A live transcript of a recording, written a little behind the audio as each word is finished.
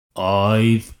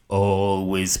I've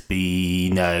always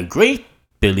been a great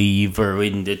believer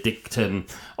in the dictum.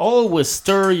 Always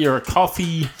stir your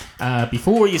coffee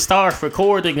before you start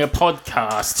recording a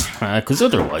podcast, because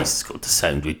otherwise it's going to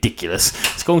sound ridiculous.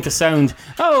 It's going to sound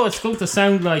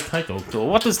like, I don't know,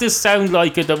 what does this sound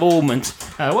like at the moment?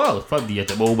 Well, probably at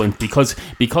the moment, because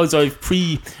I've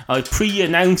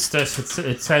pre-announced it,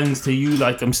 it sounds to you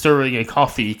like I'm stirring a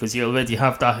coffee, because you already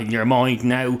have that in your mind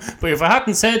now. But if I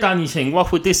hadn't said anything,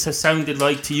 what would this have sounded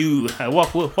like to you?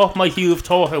 What might you have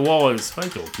thought it was? I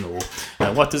don't know.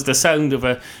 What does the sound of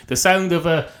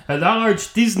a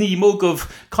large Disney mug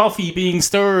of coffee being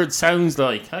stirred sounds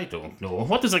like? I don't know.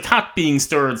 What does a cat being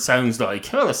stirred sounds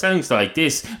like? Well, it sounds like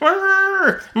this.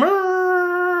 Murr,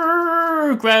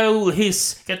 murr, growl,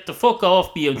 hiss. Get the fuck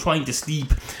off me, I'm trying to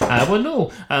sleep. Well,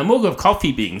 no, a mug of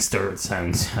coffee being stirred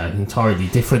sounds entirely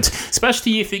different.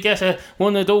 Especially if you get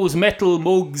one of those metal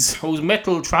mugs, those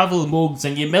metal travel mugs,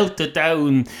 and you melt it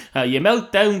down. You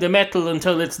melt down the metal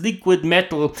until it's liquid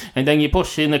metal, and then you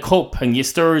push in a cup and you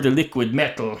stir the liquid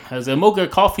metal. As a mug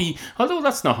of coffee, although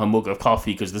that's not a mug of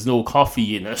coffee because there's no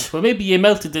coffee in it. Well, maybe you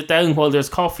melted it down while there's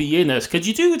coffee in it. Could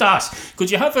you do that?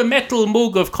 Could you have a metal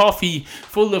mug of coffee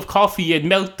full of coffee and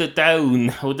melt it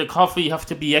down? Would the coffee have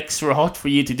to be extra hot for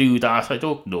you to do that? I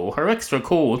don't know. Or extra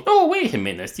cold? No, wait a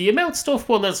minute. Do you melt stuff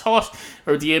when it's hot,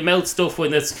 or do you melt stuff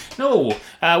when it's... No,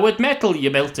 with metal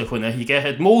you melt it when you get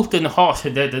it molten hot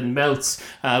and then it melts.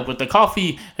 But the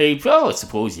coffee, well, I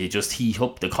suppose you just heat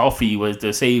up the coffee with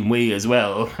the same way as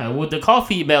well. Would the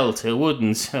coffee melt? It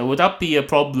wouldn't. Would that be a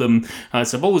problem? I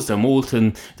suppose the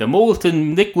molten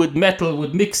liquid metal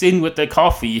would mix in with the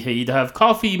coffee. You'd have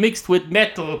coffee mixed with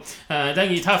metal.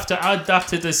 Then you'd have to add that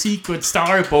to the secret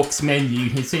Starbucks menu.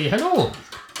 You'd say, hello,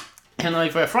 can I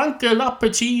have a Franco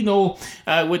Lappuccino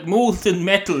with molten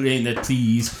metal in it,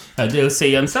 please? They'll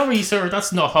say, I'm sorry, sir,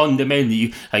 that's not on the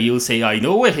menu. You'll say, I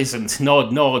know it isn't.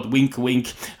 Nod, nod, wink,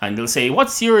 wink. And they'll say,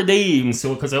 what's your name?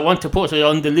 So, because I want to put it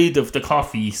on the lid of the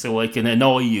coffee so I can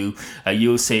annoy you.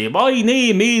 You'll say, my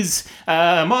name is...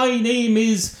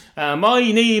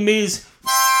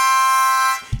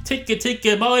 Ticka,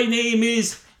 ticka, my name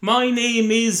is...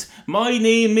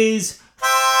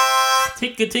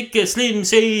 Ticka, ticka, Slim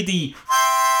Shady.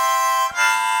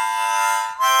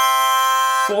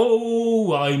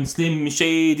 Oh, I'm Slim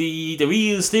Shady, the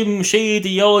real Slim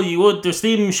Shady. All you other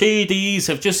Slim Shadys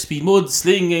have just been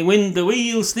mudslinging when the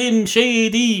real Slim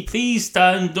Shady. Please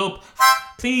stand up,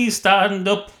 please stand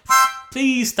up,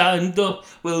 please stand up.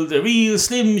 Will the real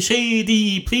Slim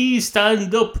Shady please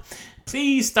stand up,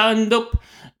 please stand up,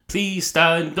 please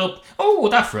stand up. Oh,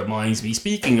 that reminds me.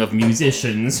 Speaking of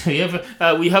musicians, we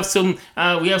have some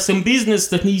business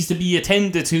that needs to be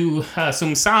attended to.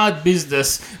 Some sad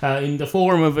business in the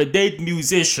form of a dead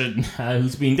musician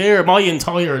who's been there my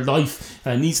entire life.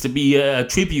 Needs to be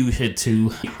attributed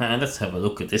to. Let's have a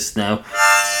look at this now.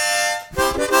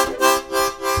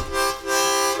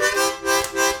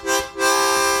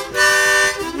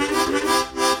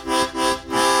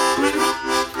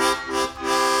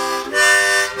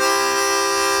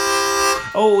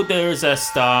 Oh, there's a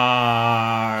starman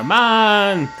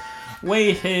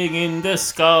waiting in the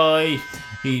sky.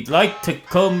 He'd like to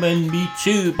come and meet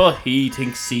you, but he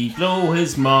thinks he'd blow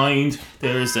his mind.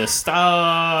 There's a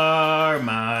starman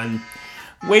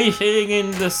waiting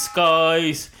in the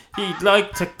skies. He'd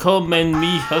like to come and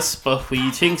meet us, but we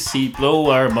thinks he'd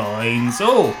blow our minds.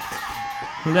 Oh,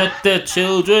 let the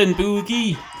children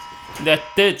boogie. Let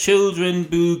the children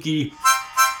boogie.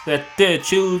 Let the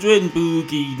children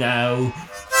boogie now.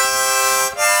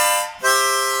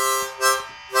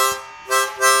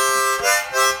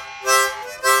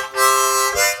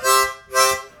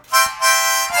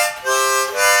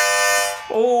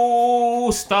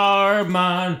 Oh,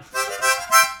 Starman.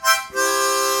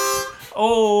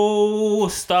 Oh,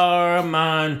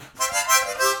 Starman.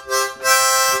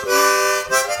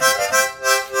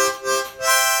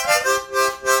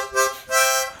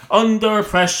 Under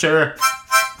pressure.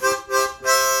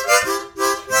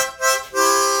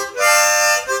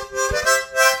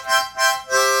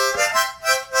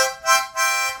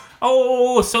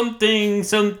 Oh, something,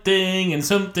 something, and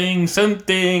something,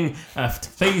 something. A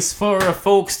place for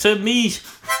folks to meet.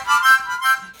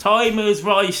 Time is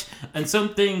right, and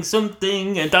something,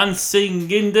 something, and dancing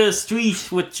in the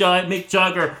street with Mick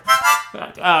Jagger.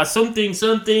 Something,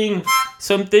 something,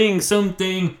 something,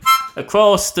 something,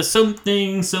 across the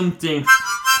something, something.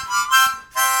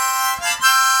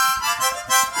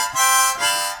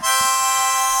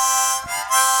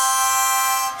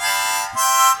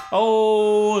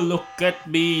 Oh, look at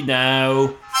me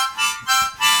now.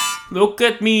 Look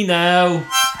at me now.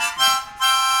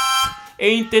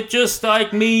 Ain't it just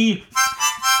like me?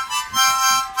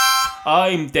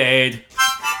 I'm dead.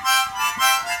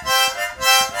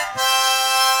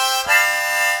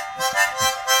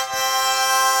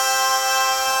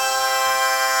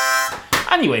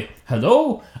 Anyway,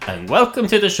 hello and welcome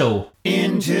to the show.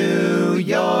 Into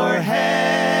your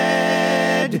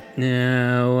head.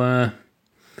 Now,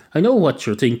 I know what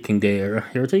you're thinking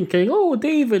there. You're thinking, oh,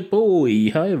 David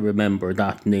Bowie. I remember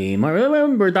that name. I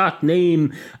remember that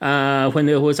name when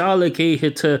it was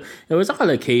allocated to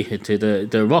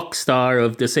the rock star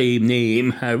of the same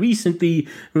name. Recently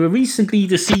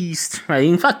deceased.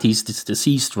 In fact, he's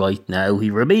deceased right now.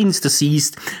 He remains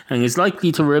deceased and is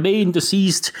likely to remain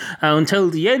deceased until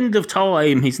the end of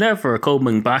time. He's never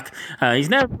coming back. He's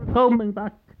never coming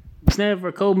back. He's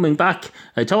never coming back.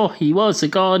 I thought he was a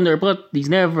goner, but he's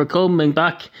never coming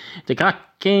back. The cat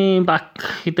came back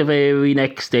the very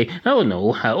next day. Oh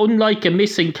no, unlike a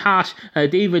missing cat,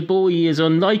 David Bowie is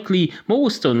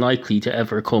most unlikely to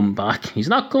ever come back. He's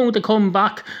not going to come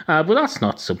back, but that's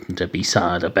not something to be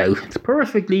sad about. It's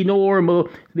perfectly normal.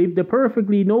 Lived a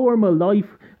perfectly normal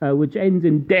life. Which ends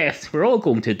in death. We're all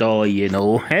going to die, you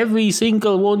know. Every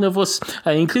single one of us,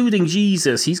 including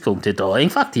Jesus, he's going to die. In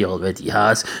fact, he already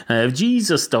has. If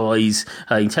Jesus dies,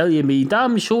 I tell you me,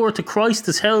 damn sure to Christ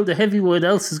as hell that everyone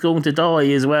else is going to die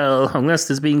as well, unless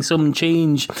there's been some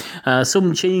change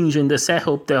in the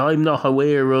setup that I'm not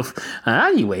aware of.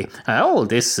 Anyway, all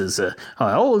this is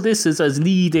as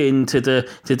lead in to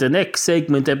the next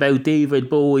segment about David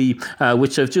Bowie,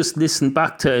 which I've just listened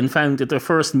back to and found that the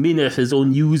first minute is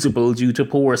unusable due to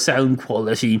poor sound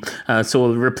quality, so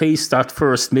I'll replace that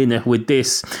first minute with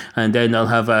this, and then I'll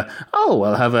have a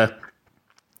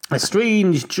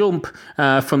strange jump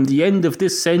from the end of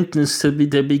this sentence to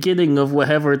the beginning of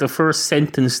whatever the first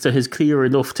sentence that is clear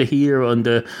enough to hear on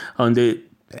the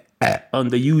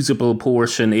usable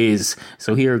portion is.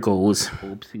 So here goes.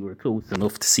 Hopes you were close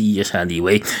enough to see it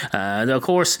anyway. And of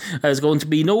course, there's going to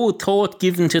be no thought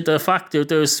given to the fact that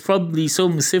there's probably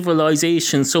some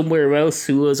civilization somewhere else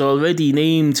who has already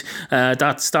named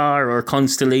that star or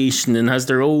constellation and has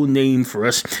their own name for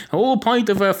it. The whole point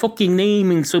of fucking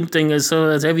naming something is so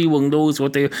that everyone knows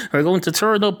what they are going to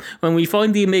turn up when we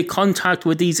finally make contact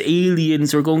with these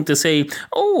aliens. We're going to say,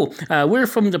 oh, we're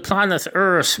from the planet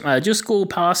Earth. Just go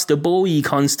past the Bowie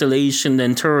constellation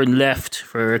and turn left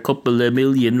for a couple of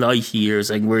million light years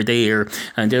and we're there.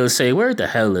 And they'll say, where the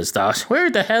hell is that?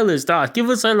 Where the hell is that? Give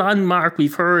us a landmark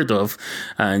we've heard of.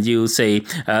 And you'll say,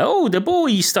 oh, the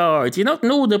Bowie star. Do you not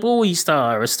know the Bowie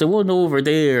star? It's the one over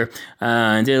there.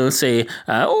 And they'll say,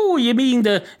 oh, you mean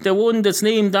the one that's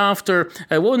named after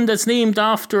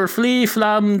Flea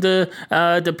Flam, the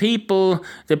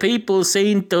people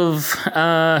saint of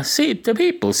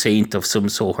some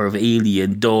sort of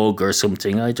alien dog or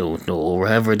something, I don't know, or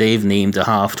whatever they've named it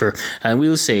after. And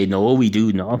we'll say, no, we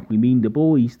do not. We mean the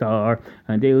Bowie star.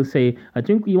 And they'll say, I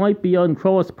think we might be on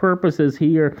cross purposes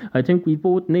here. I think we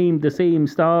both named the same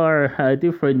star,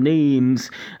 different names.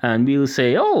 And we'll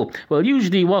say, oh, well,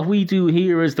 usually what we do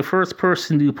here is the first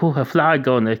person to put a flag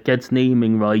on it gets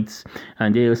naming rights.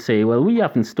 And they'll say, well, we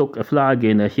haven't stuck a flag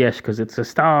in it yet because it's a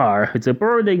star. It's a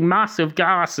burning mass of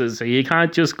gases, so you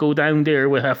can't just go down there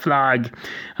with a flag.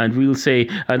 And we'll say,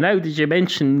 and now that you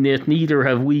mention it, neither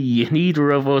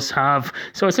of us have.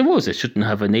 So I suppose it shouldn't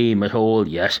have a name at all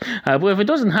yet. But if it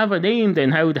doesn't have a name,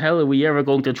 then how the hell are we ever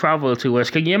going to travel to it?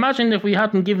 Can you imagine if we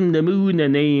hadn't given the moon a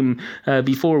name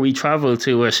before we travelled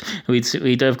to it?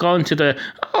 We'd have gone to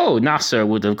NASA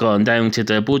would have gone down to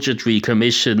the budgetary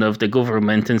commission of the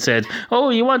government and said, oh,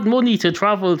 you want money to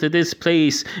travel to this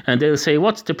place? And they'll say,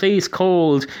 what's the place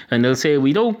called? And they'll say,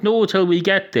 we don't know till we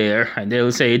get there. And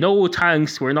they'll say, no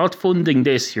thanks, we're not funding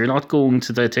this. You're not going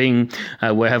to the thing,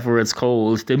 wherever it's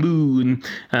called, the moon,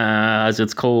 as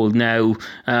it's called now.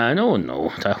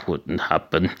 No, that wouldn't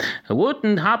happen. It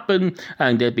wouldn't happen,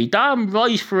 and they'd be damn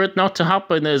right for it not to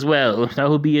happen as well. That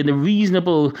would be a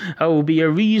reasonable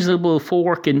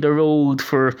fork in the road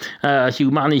for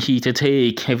humanity to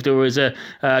take. If there was a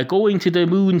going to the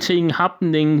moon thing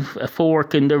happening, a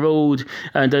fork in the road,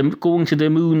 and a going to the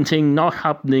moon thing not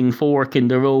happening, fork in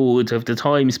the road of the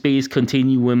time-space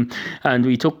continuum, and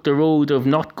we took the road of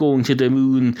not going to the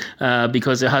moon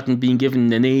because it hadn't been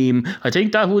given a name, I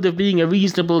think that would have been a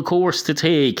reasonable course to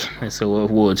take. So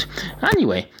it would.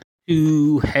 Anyway,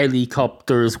 two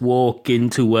helicopters walk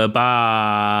into a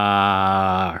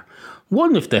bar.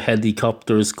 One of the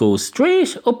helicopters goes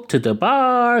straight up to the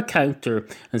bar counter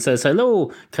and says,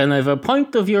 "Hello, can I have a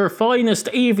pint of your finest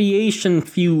aviation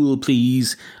fuel,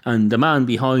 please?" And the man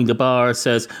behind the bar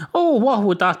says, "Oh, what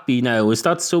would that be now? Is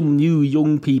that some new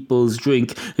young people's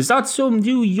drink? Is that some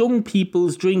new young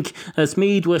people's drink that's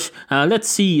made with, let's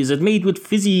see, is it made with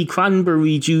fizzy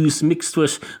cranberry juice mixed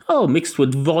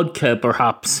with vodka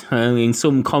perhaps, in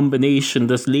some combination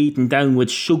that's laden down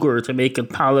with sugar to make it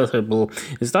palatable?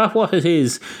 Is that what it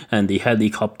is?" And the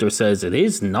helicopter says, "It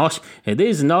is not. It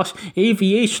is not.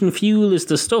 Aviation fuel is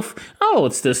the stuff. Oh,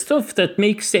 it's the stuff that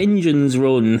makes engines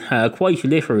run, quite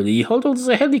literally. Although does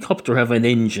a helicopter have an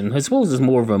engine? I suppose it's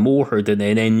more of a motor than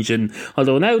an engine.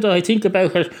 Although now that I think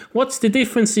about it, what's the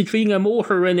difference between a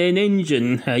motor and an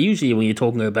engine? Usually when you're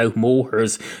talking about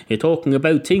motors, you're talking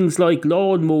about things like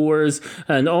lawnmowers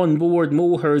and onboard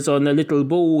motors on a little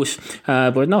boat,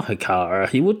 but not a car.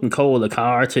 You wouldn't call a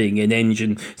car thing an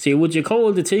engine. So would you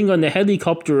call the thing on the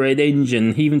helicopter an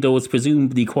engine, even though it's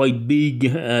presumably quite big?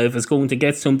 If it's going to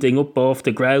get something up off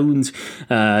the ground,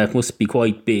 it must be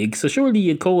quite big. So surely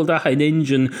you'd call that an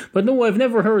engine. But no, I've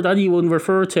never heard anyone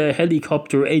refer to a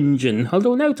helicopter engine.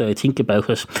 Although now that I think about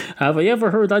it, have I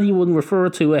ever heard anyone refer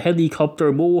to a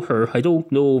helicopter motor? I don't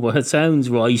know, but it sounds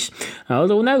right.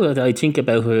 Although now that I think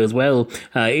about it as well,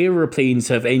 aeroplanes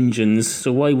have engines,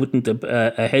 so why wouldn't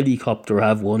a helicopter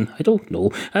have one? I don't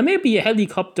know. Maybe a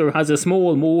helicopter has a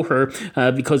small motor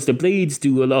because the blades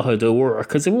do a lot of the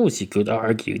work. I suppose you could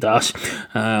argue that.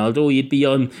 Although you'd be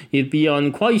on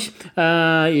quite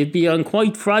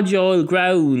fragile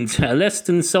ground, less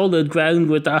than solid ground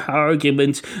with that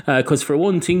argument. Because for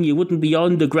one thing, you wouldn't be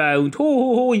on the ground.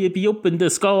 You'd be up in the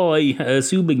sky,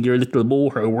 assuming your little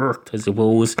motor worked, I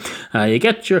suppose. You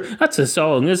get that's a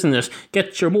song, isn't it?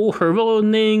 Get your motor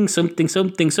running, something,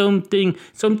 something, something,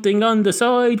 something on the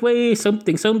sideway,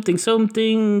 something, something,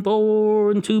 something,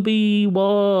 born to be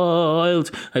wild.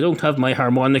 I don't have my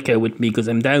harmonica with me because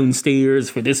I'm downstairs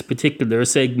for this particular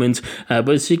segment,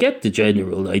 but you get the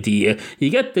general idea. You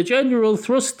get the general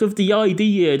thrust of the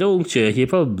idea, don't you? You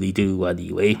probably do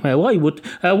anyway. Why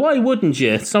wouldn't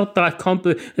you? It's not that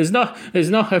it's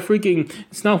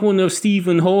not one of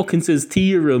Stephen Hawking's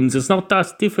theorems. It's not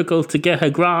that difficult to get a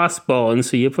grasp on,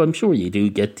 so I'm sure you do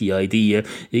get the idea.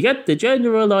 You get the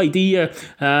general idea.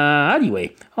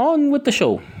 Anyway, on with the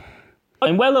show.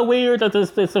 I'm well aware that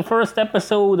this is the first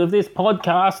episode of this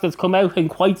podcast that's come out in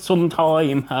quite some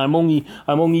time. I'm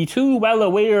only too well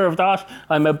aware of that.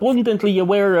 I'm abundantly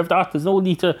aware of that. There's no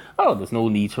need to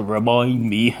remind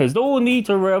me. There's no need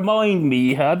to remind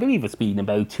me. I believe it's been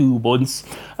about 2 months.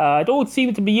 I don't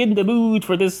seem to be in the mood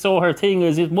for this sort of thing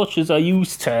as much as I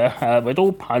used to. But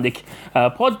don't panic.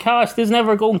 Podcast is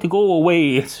never going to go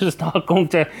away. It's just not going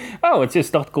to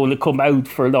come out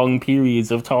for long periods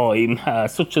of time,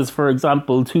 such as, for example,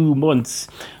 2 months.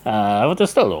 But there'll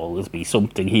still always be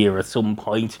something here at some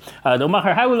point. No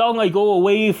matter how long I go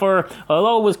away for, I'll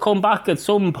always come back at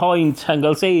some point and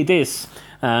I'll say this.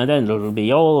 And then it'll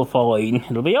be all fine.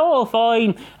 It'll be all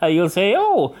fine. You'll say,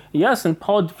 "Oh, he hasn't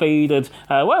pod faded."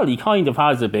 Well, he kind of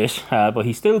has a bit, but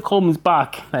he still comes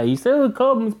back.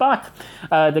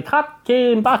 The cat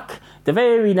came back the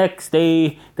very next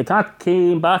day. The cat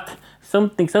came back.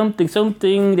 Something, something,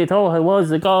 something. They thought I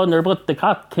was a goner, but the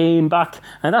cat came back.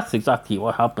 And that's exactly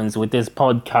what happens with this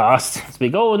podcast. It's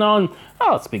been going on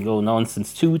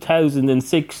since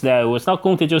 2006 now. It's not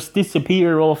going to just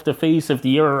disappear off the face of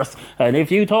the earth. And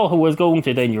if you thought it was going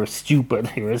to, then you're stupid.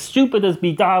 You're as stupid as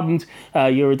be damned.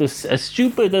 You're as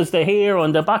stupid as the hair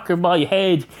on the back of my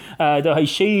head that I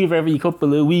shave every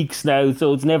couple of weeks now,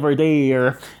 so it's never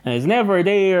there. It's never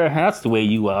there. That's the way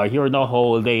you are. You're not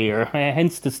all there.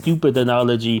 Hence the stupid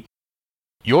analogy.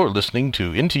 You're listening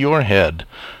to Into Your Head,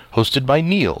 hosted by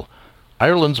Neil,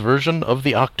 Ireland's version of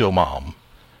the Octomom.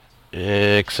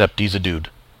 Except he's a dude.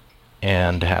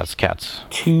 And has cats.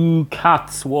 2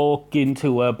 cats walk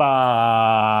into a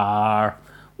bar.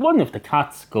 One of the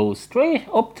cats goes straight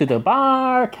up to the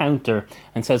bar counter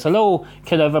and says, "Hello,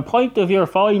 can I have a pint of your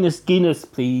finest Guinness,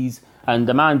 please?" And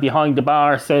the man behind the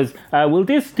bar says, "Will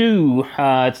this do?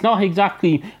 It's not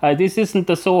exactly. This isn't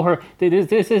exactly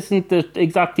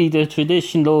the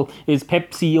traditional is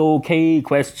Pepsi okay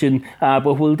question.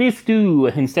 But will this do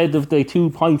instead of the 2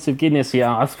 pints of Guinness you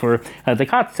asked for?" The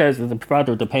cat says it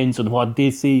rather depends on what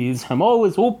this is. I'm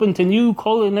always open to new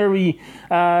culinary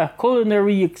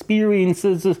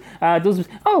experiences.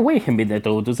 Wait a minute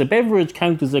though. Does a beverage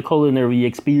count as a culinary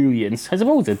experience? I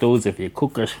suppose it does if you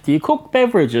cook it. Do you cook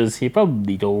beverages? You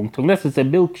probably don't, unless it's a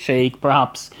milkshake,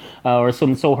 perhaps, or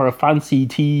some sort of fancy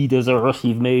tea dessert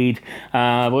you've made.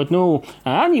 But no.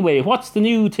 Anyway, what's the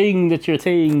new thing that you're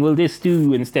saying will this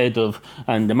do instead of?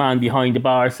 And the man behind the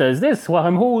bar says, this, what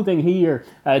I'm holding here,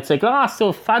 it's a glass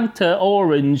of Fanta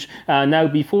orange. Now,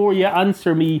 before you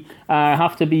answer me,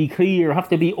 have to be clear, have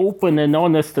to be open and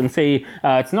honest and say,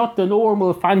 it's not the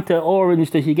normal Fanta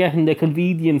orange that you get in the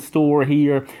convenience store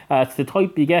here. It's the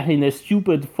type you get in a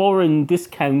stupid foreign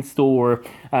discount store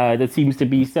that seems to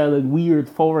be selling weird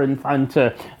foreign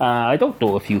Fanta. I don't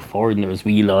know if you foreigners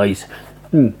realise.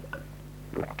 I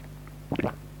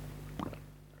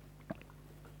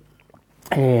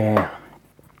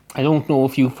don't know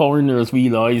if you foreigners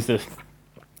realise that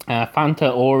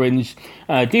Fanta orange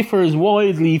differs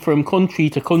widely from country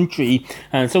to country,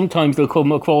 and sometimes they'll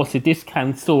come across a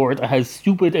discount store that has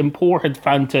stupid imported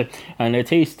Fanta and it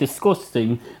tastes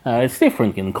disgusting. It's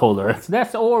different in colour. It's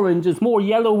less orange, it's more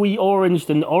yellowy orange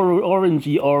than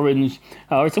orangey orange.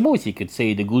 I suppose you could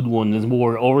say the good one is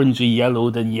more orangey yellow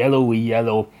than yellowy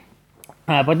yellow.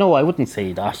 But no, I wouldn't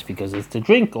say that, because it's to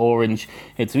drink orange.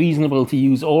 It's reasonable to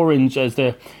use orange as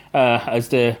the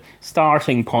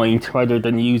starting point rather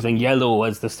than using yellow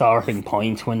as the starting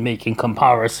point when making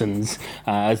comparisons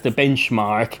as the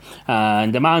benchmark.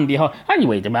 And the man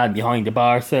behind the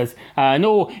bar says,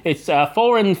 no, it's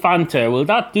foreign Fanta. Will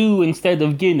that do instead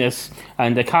of Guinness?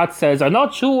 And the cat says, I'm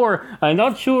not sure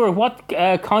what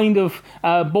kind of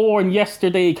born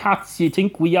yesterday cats you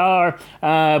think we are,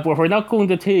 but we're not going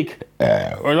to take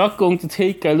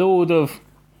a load of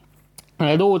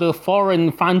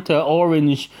foreign Fanta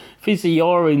orange, fizzy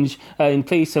orange, in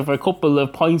place of a couple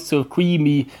of pints of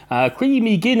creamy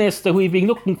Guinness that we've been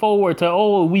looking forward to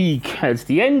all week. It's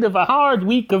the end of a hard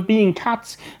week of being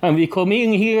cats, and we come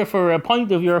in here for a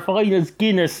pint of your finest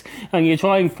Guinness, and you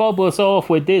try and fob us off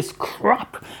with this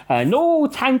crap. No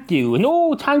thank you,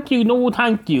 no thank you, no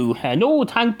thank you, no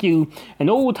thank you,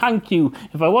 no thank you.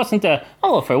 If I wasn't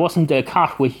a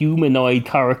cat with humanoid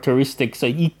characteristics,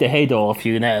 I'd eat the head off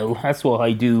you now. That's what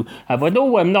I do. But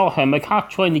no, I'm not. I'm a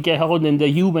cat trying to get on in the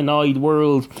humanoid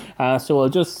world, so I'll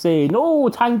just say no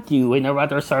thank you in a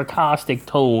rather sarcastic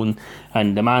tone.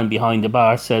 And the man behind the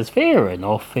bar says, fair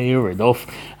enough.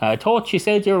 I thought you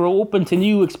said you were open to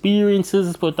new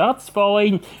experiences, but that's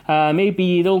fine. Maybe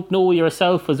you don't know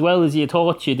yourself as well as you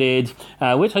thought you did,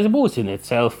 which I suppose in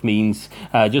itself means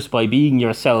just by being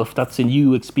yourself, that's a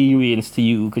new experience to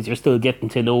you, because you're still getting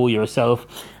to know yourself,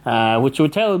 which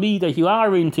would tell me that you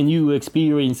are into new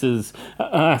experiences.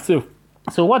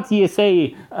 So what do you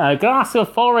say? A glass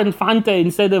of foreign Fanta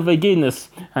instead of a Guinness?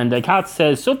 And the cat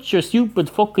says, such a stupid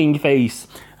fucking face.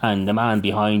 And the man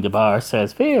behind the bar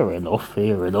says, fair enough.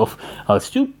 I'll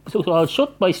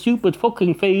shut my stupid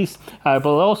fucking face, but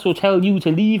I'll also tell you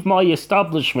to leave my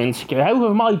establishment. Get out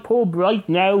of my pub right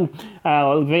now.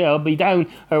 I'll be down,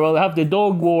 or I'll have the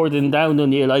dog warden down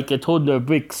on you like a ton of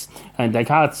bricks. And the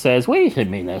cat says, wait a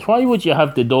minute, why would you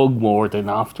have the dog warden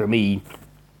after me?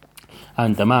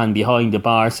 And the man behind the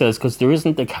bar says, because there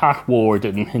isn't a cat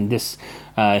warden in this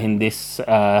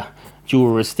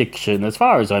jurisdiction, as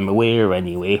far as I'm aware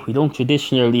anyway. We don't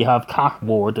traditionally have cat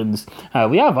wardens.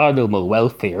 We have animal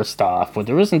welfare staff, but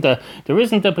there isn't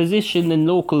a position in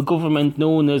local government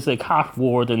known as a cat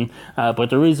warden, but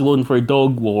there is one for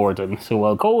dog warden. So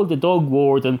I'll call the dog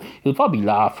warden. He'll probably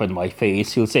laugh in my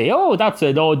face. He'll say, oh, that's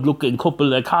an odd looking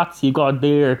couple of cats you got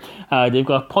there. They've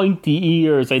got pointy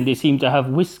ears and they seem to have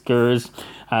whiskers.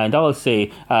 And I'll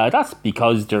say, that's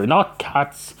because they're not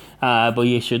cats, but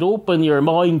you should open your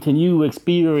mind to new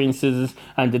experiences,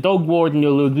 and the dog warden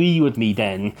will agree with me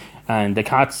then. And the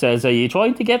cat says, are you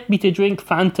trying to get me to drink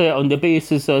Fanta on the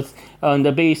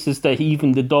basis that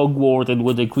even the dog warden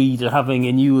would agree that having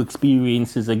a new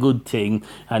experience is a good thing?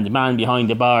 And the man behind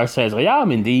the bar says, I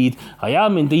am indeed,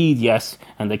 yes.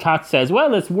 And the cat says,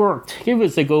 well, it's worked. Give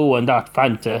us a go on that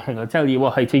Fanta, and I'll tell you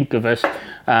what I think of it.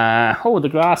 The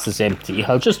glass is empty.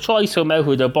 I'll just try some out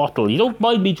of the bottle. You don't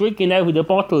mind me drinking out of the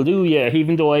bottle, do you?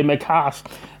 Even though I'm a cat.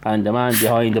 And the man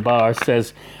behind the bar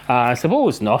says, I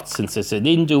suppose not, since it's an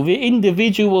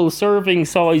individual serving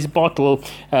size bottle.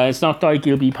 It's not like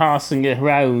you'll be passing it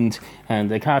round. And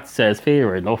the cat says,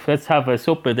 fair enough, let's have a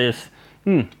sup of this.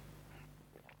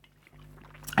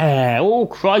 Oh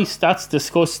Christ, that's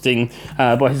disgusting.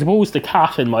 But I suppose the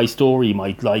cat in my story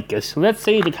might like it. Let's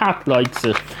say the cat likes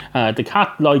it. And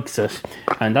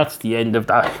that's the end of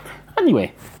that.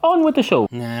 Anyway, on with the show.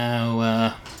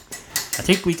 Now, I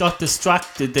think we got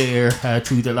distracted there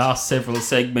through the last several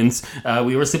segments.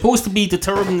 We were supposed to be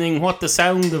determining what the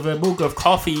sound of a mug of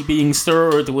coffee being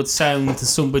stirred would sound to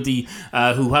somebody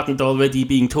who hadn't already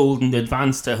been told in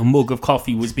advance that a mug of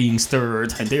coffee was being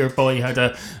stirred, and thereby had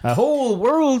a whole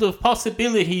world of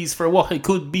possibilities for what it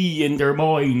could be in their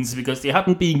minds, because they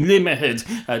hadn't been limited,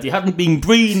 they hadn't been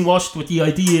brainwashed with the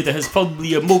idea that there's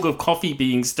probably a mug of coffee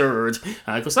being stirred,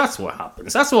 because that's what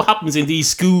happens. That's what happens in these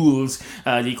schools.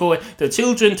 The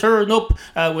children turn up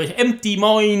with empty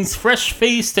minds,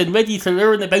 fresh-faced and ready to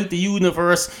learn about the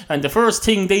universe, and the first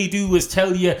thing they do is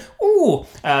tell you,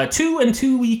 2 and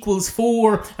 2 equals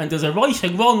 4, and there's a right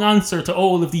and wrong answer to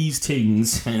all of these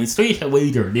things, and straight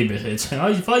away they're limited.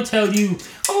 And if I tell you,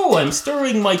 I'm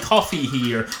stirring my coffee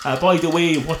here, by the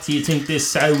way, what do you think this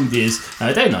sound is?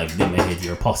 Then I've limited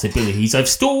your possibilities. I've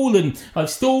stolen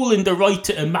the right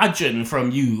to imagine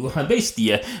from you. I'm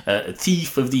basically a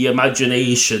thief of the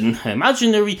imagination. Not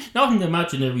an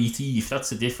imaginary thief,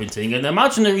 that's a different thing. An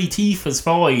imaginary thief is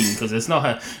fine, because it's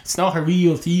not a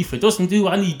real thief. It doesn't do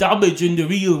any damage in the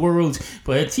real world.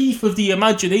 But a thief of the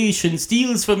imagination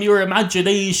steals from your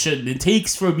imagination and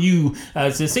takes from you.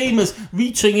 It's the same as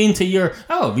reaching into your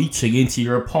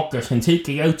pocket and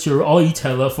taking out your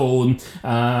iTelephone.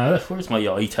 Where's my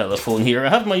iTelephone here? I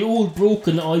have my old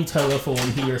broken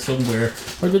iTelephone here somewhere.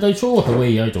 Or did I throw it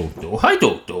away? I don't know. I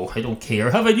don't care.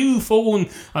 I have a new phone.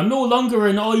 I'm no longer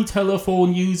an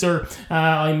iTelephone user.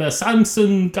 I'm a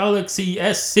Samsung Galaxy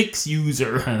S6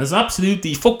 user, and it's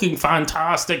absolutely fucking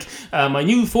fantastic. My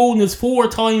new phone is 4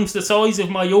 times the size of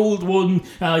my old one.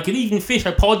 I can even fit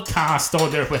a podcast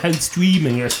on there without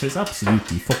streaming it. It's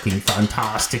absolutely fucking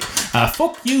fantastic.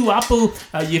 Fuck you, Apple.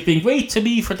 You've been great to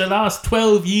me for the last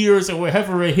 12 years or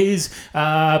whatever it is,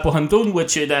 but I'm done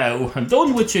with you now. I'm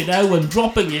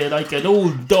dropping you like an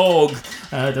old dog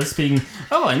that's been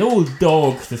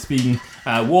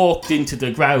walked into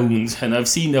the ground, and I've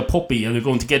seen a puppy and I'm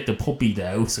going to get the puppy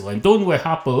now, so I'm done with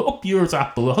Apple. Up yours,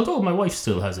 Apple. Although my wife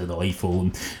still has an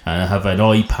iPhone, and I have an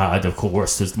iPad, of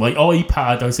course. There's my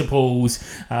iPad, I suppose,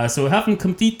 so I haven't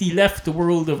completely left the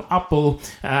world of Apple.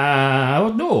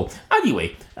 No.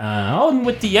 Anyway, on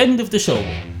with the end of the show.